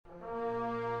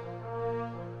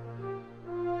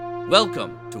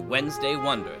Welcome to Wednesday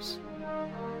Wonders.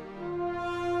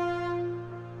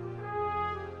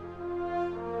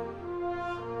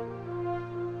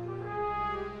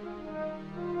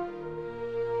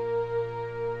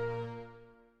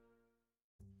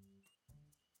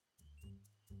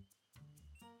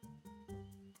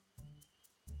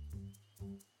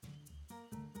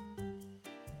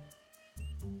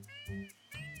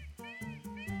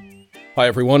 Hi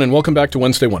everyone, and welcome back to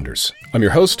Wednesday Wonders. I'm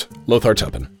your host, Lothar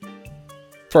Tuppen.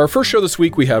 For our first show this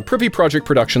week, we have Privy Project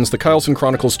Productions' The Kyleson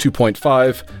Chronicles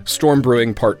 2.5, Storm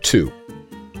Brewing Part 2.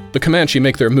 The Comanche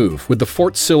make their move, with the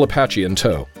Fort Sill Apache in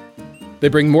tow. They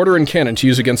bring mortar and cannon to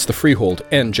use against the Freehold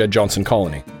and Jed Johnson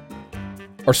Colony.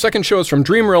 Our second show is from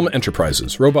Dream Realm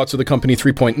Enterprises, Robots of the Company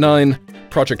 3.9,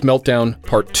 Project Meltdown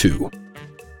Part 2.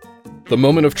 The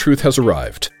moment of truth has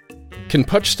arrived. Can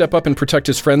Putch step up and protect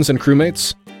his friends and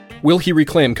crewmates? Will he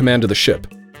reclaim command of the ship?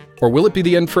 Or will it be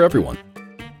the end for everyone?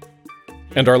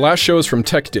 And our last show is from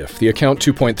Tech Diff, the Account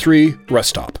 2.3, Rest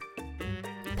Stop.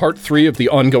 Part 3 of the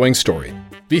ongoing story,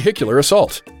 Vehicular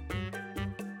Assault.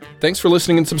 Thanks for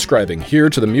listening and subscribing here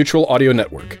to the Mutual Audio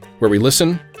Network, where we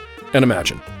listen and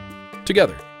imagine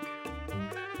together.